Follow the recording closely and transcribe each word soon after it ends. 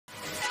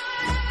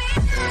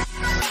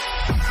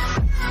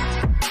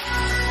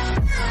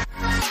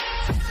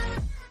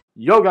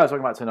Yo guys,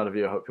 welcome back to another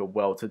video. I hope you're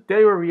well.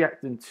 Today we're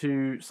reacting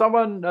to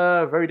someone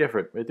very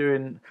different. We're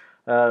doing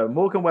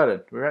Morgan Wallen.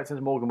 We're reacting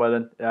to Morgan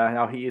Wallen.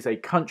 Now he is a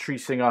country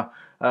singer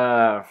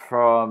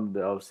from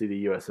obviously the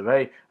US of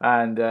A.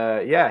 And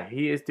yeah,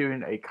 he is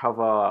doing a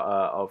cover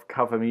of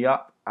Cover Me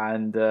Up.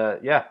 And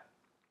yeah,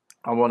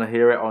 I want to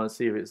hear it. I want to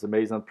see if it's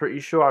amazing. I'm pretty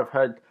sure I've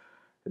heard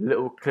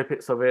little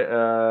clippets of it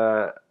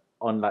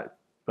on like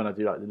when I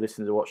do like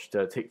listen to watch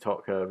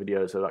TikTok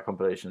videos of like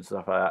compilations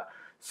stuff like that.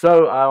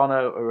 So I want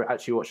to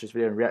actually watch this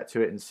video and react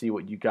to it and see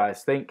what you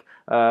guys think.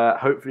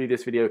 Hopefully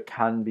this video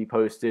can be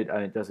posted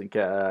and it doesn't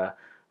get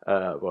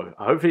well,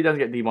 hopefully it doesn't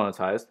get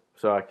demonetized,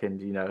 so I can,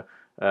 you know,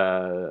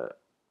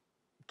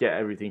 get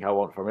everything I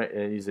want from it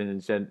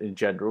in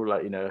general,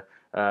 like, you know.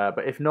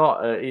 But if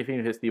not, even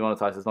if it's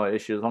demonetized, it's not an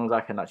issue as long as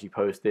I can actually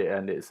post it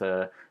and it's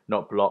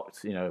not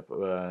blocked, you know,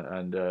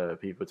 and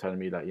people telling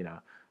me that, you know,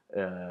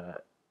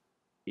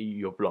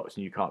 you're blocked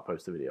and you can't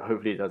post the video.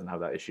 Hopefully it doesn't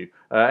have that issue.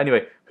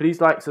 Anyway, please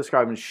like,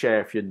 subscribe and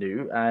share if you're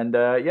new, and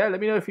yeah,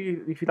 let me know if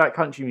you like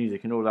country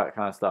music and all that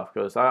kind of stuff,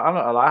 because I'm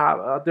not,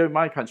 I don't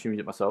mind country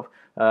music myself.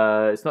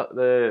 It's not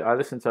the, I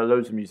listen to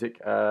loads of music.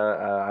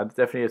 I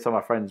definitely, some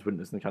of my friends wouldn't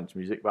listen to country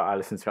music, but I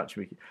listen to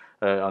country music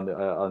on the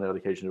other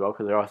occasion as well,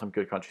 because there are some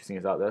good country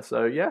singers out there.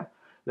 So yeah,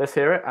 let's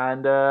hear it,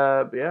 and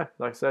yeah,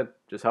 like I said,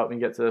 just help me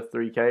get to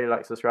 3K,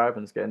 like, subscribe,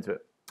 and let's get into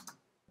it.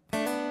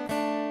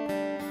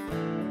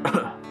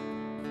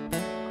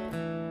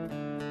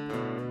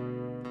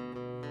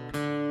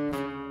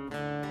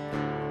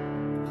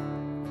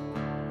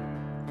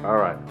 All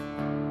right.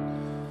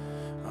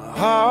 A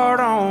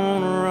heart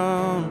on the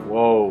run.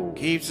 Whoa.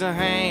 Keeps a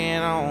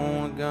hand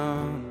on a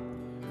gun.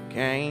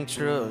 Can't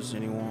trust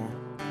anyone.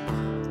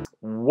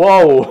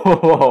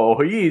 Whoa.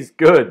 He's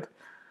good.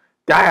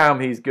 Damn,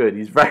 he's good.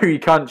 He's very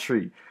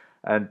country.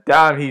 And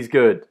damn, he's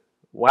good.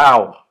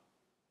 Wow.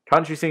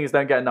 Country singers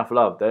don't get enough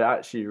love. They're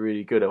actually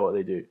really good at what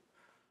they do.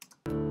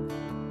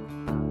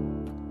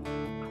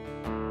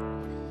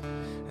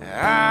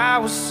 I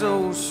was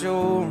so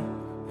sure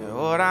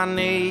what I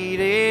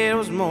needed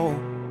was more.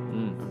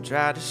 I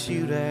tried to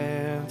shoot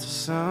at the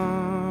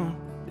sun.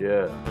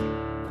 Yeah.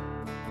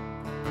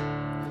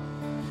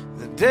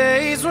 The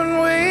days when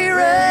we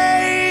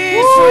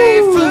raced, we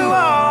flew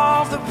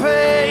off the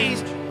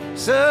page.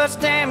 Such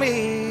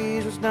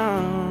damage was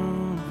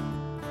done.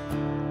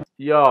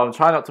 Yo, I'm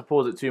trying not to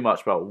pause it too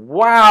much, but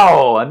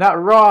wow! And that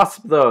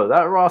rasp though,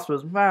 that rasp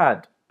was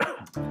mad.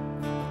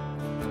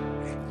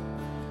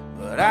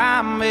 But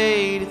I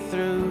made it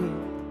through.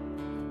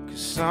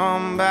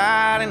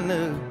 Somebody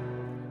knew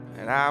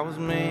that I was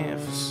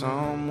meant for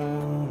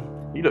someone.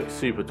 He looks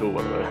super tall,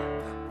 by the way.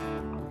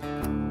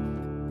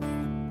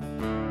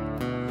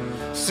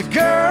 So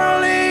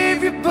girl,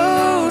 leave your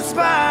boots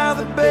by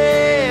the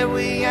bed.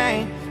 We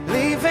ain't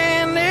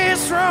leaving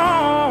this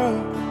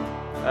room.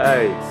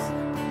 Hey,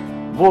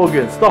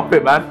 Morgan, stop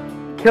it, man.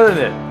 Killing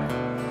it.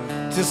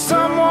 Till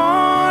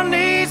someone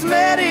needs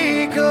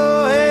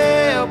medical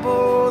help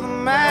or the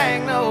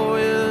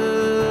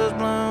magnolias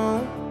bloom.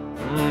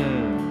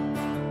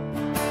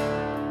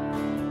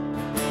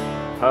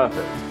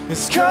 Perfect.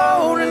 It's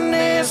cold in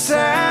this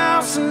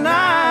house and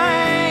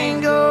I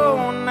ain't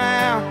going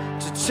out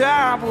to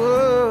chop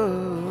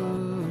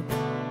wood.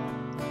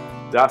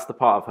 That's the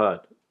part I've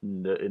heard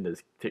in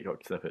this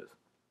TikTok snippets.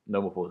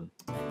 No more pausing.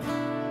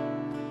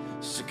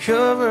 So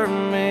cover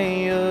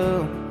me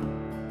up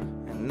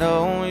and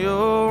know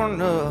you're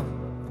enough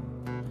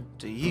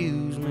to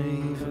use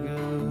me for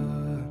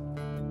good.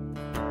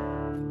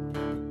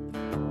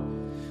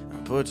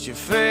 Put your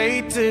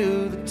fate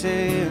to the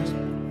test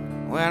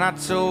when I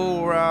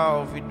tore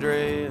off your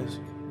dress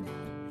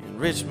in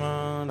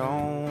Richmond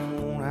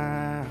on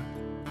high.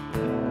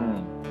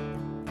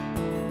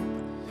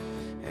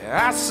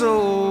 I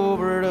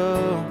sobered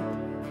up,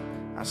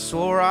 I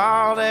swore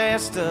all that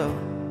stuff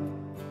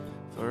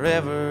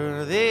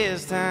forever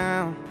this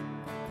time.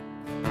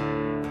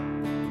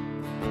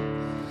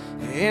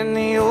 And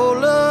the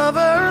old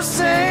lovers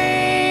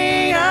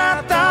sing,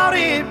 I thought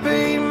it'd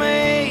be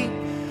me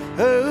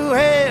who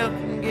helped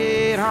me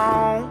get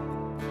home.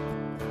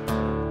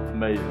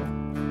 Amazing.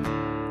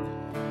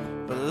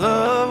 But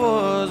love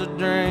was a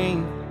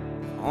dream,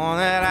 one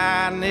that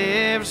I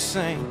never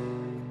seen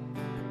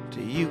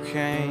till you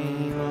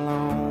came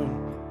along.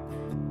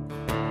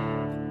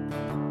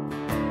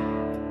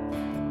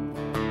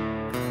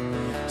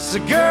 So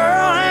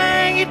girl,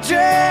 hang your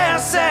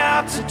dress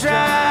out to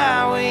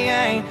dry. We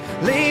ain't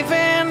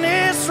leaving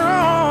this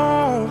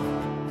room.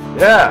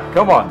 Yeah,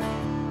 come on.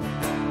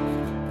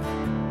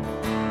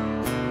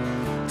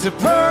 Till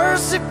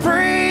Percy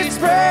Priest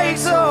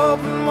breaks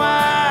open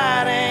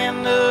wide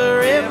and the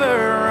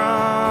river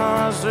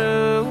runs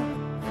through.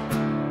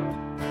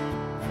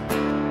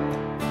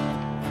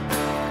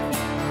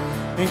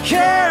 And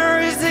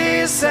carries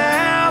this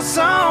house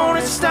on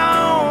its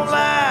stone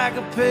like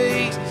a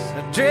piece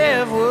of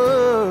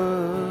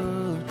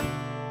driftwood.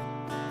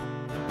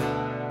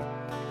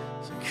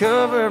 So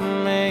cover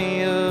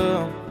me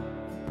up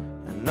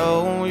and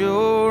know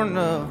you're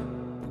enough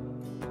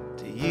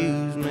to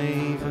use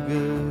me for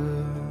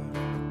good.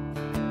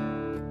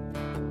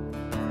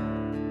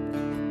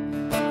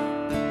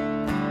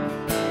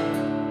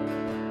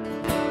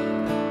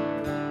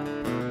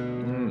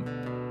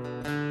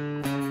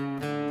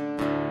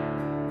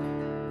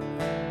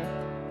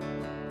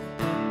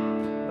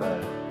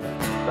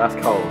 That's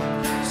cold.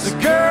 So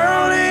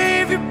girl,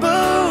 leave your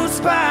boots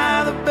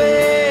by the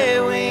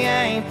bed. We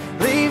ain't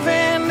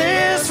leaving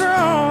this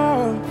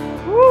room.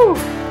 Woo!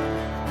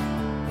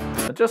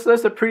 And just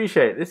let's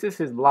appreciate, this is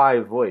his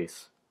live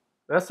voice.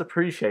 Let's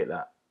appreciate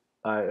that.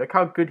 Look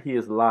how good he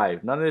is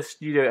live. None of this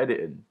studio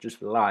editing,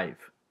 just live.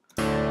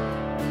 To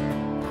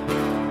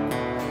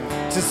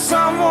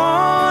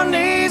someone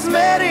needs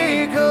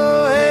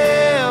medical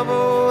help,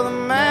 or the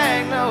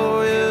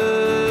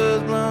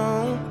magnolias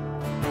bloom.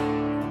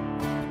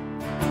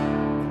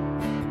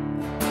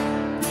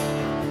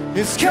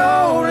 It's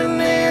cold in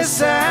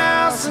this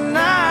house and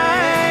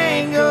I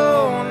ain't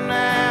going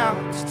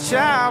out to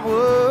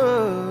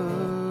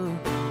childwood.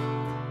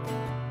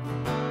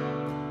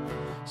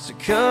 So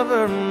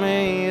cover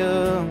me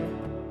up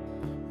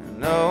and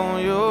know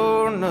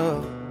you're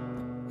enough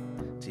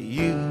to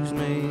use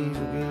me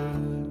for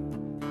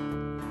good.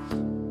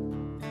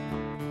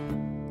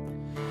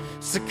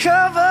 So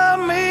cover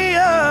me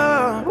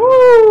up.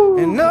 Woo!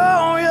 And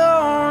know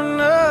you're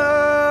enough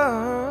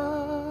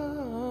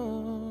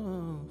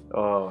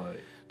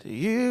to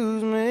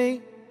use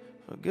me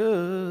for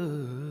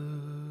good.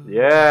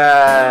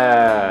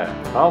 Yeah,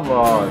 come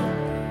on.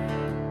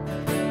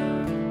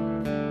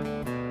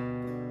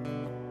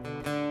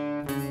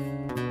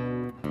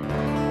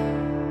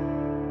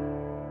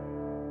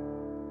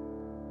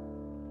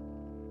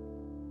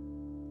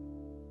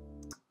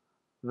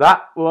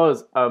 That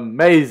was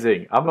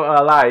amazing. I'm not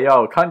gonna lie,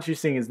 yo, country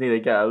singers need to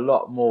get a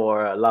lot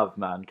more love,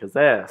 man, because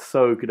they're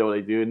so good at what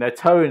they do, and their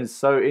tone's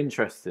so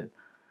interesting,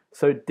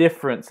 so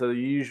different to the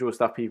usual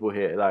stuff people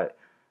hear. Like,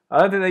 I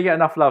don't think they get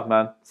enough love,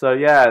 man. So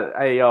yeah,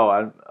 hey,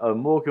 yo,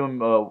 Morgan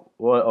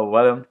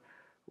Wallen,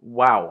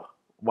 wow,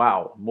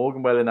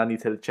 Morgan Wallen. I need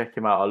to check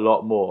him out a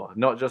lot more,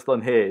 not just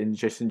on here,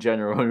 just in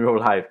general in real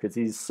life, because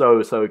he's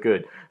so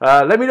good.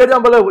 Let me know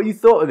down below what you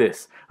thought of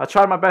this. I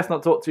tried my best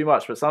not to talk too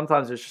much, but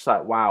sometimes it's just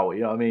like, wow,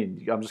 you know what I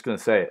mean? I'm just gonna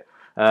say it,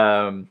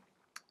 and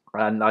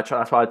that's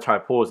why I try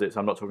to pause it, so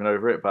I'm not talking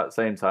over it. But at the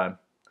same time,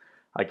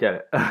 I get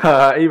it.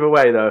 Either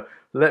way, though,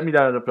 let me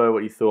know down below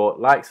what you thought.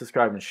 Like,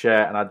 subscribe, and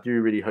share. And I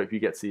do really hope you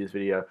get to see this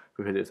video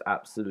because it's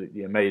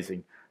absolutely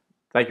amazing.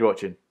 Thank you for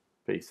watching.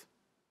 Peace.